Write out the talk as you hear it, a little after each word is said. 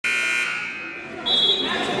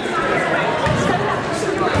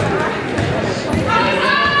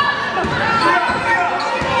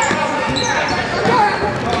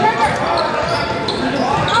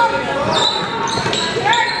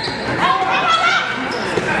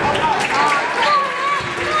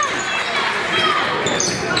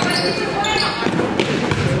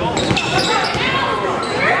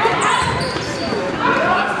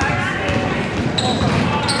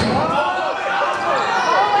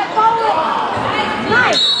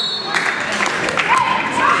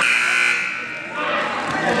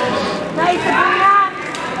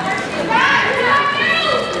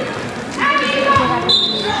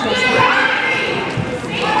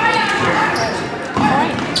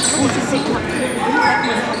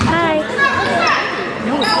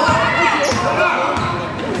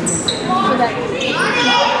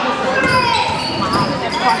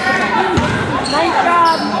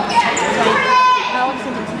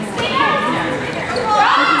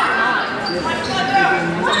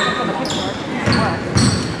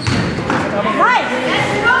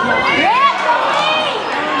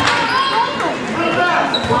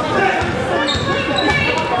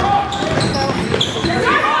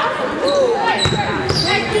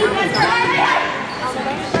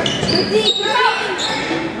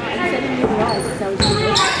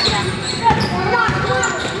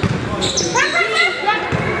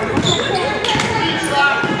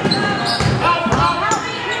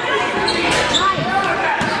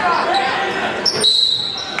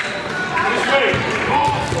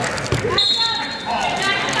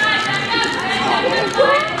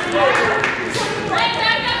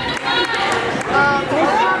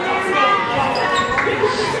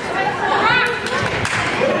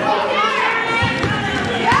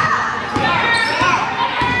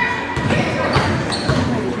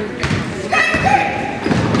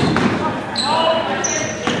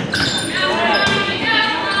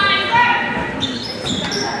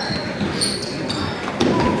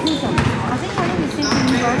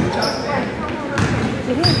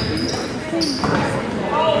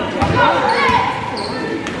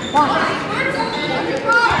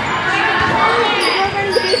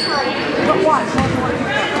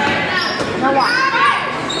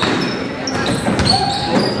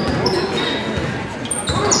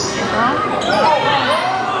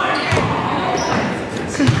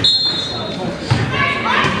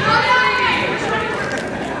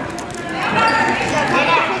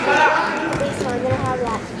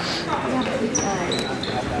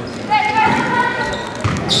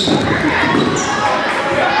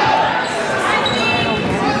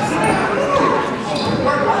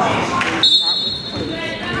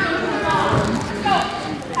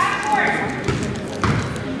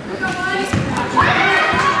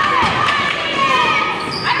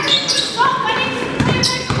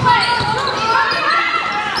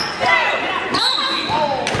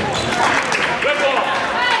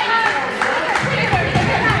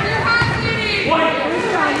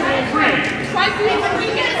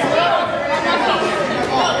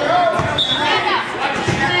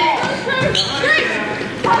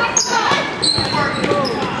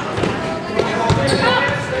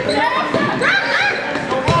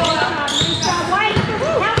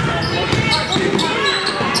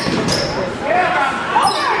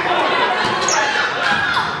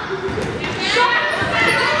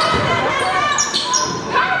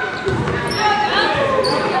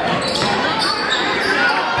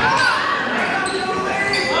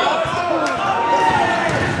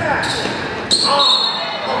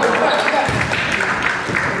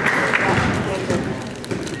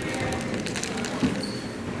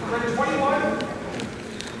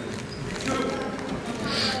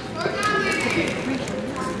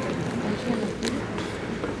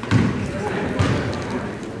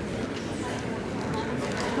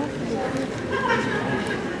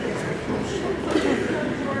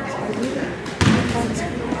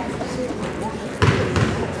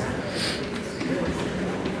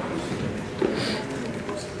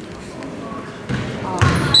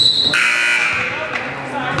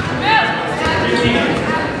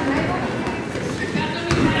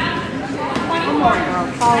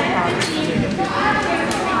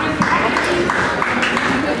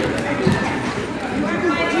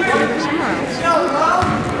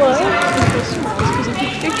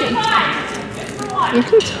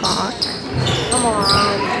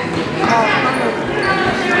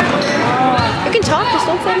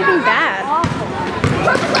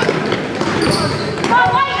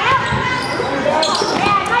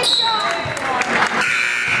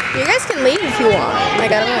you want.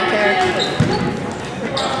 Like, I don't really care.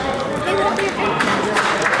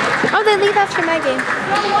 Oh, they leave after my game.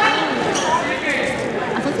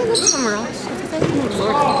 I thought they lived somewhere else. I thought they lived in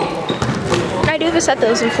Florida. I do have a set that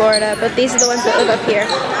lives in Florida, but these are the ones that live up here.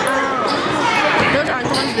 Those aren't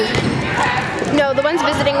the ones visiting? No, the ones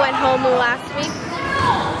visiting went home last week.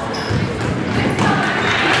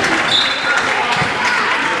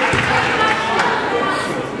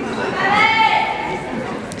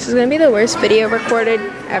 This is gonna be the worst video recorded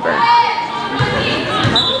ever.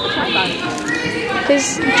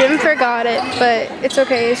 Because Jim forgot it, but it's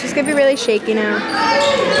okay. It's just gonna be really shaky now.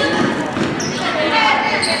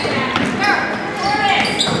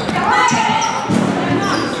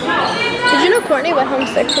 Did you know Courtney went home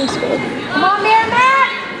sick from school? Come on,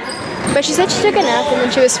 Matt! But she said she took a nap and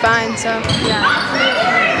then she was fine, so. Yeah.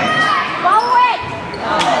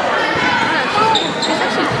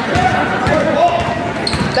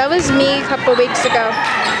 That was me a couple weeks ago.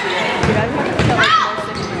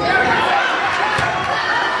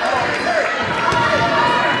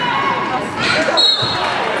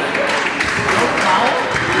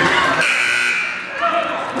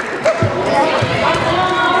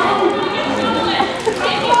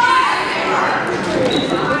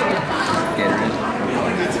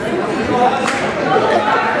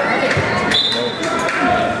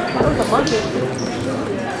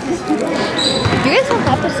 You guys don't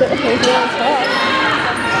have to sit with me here on top.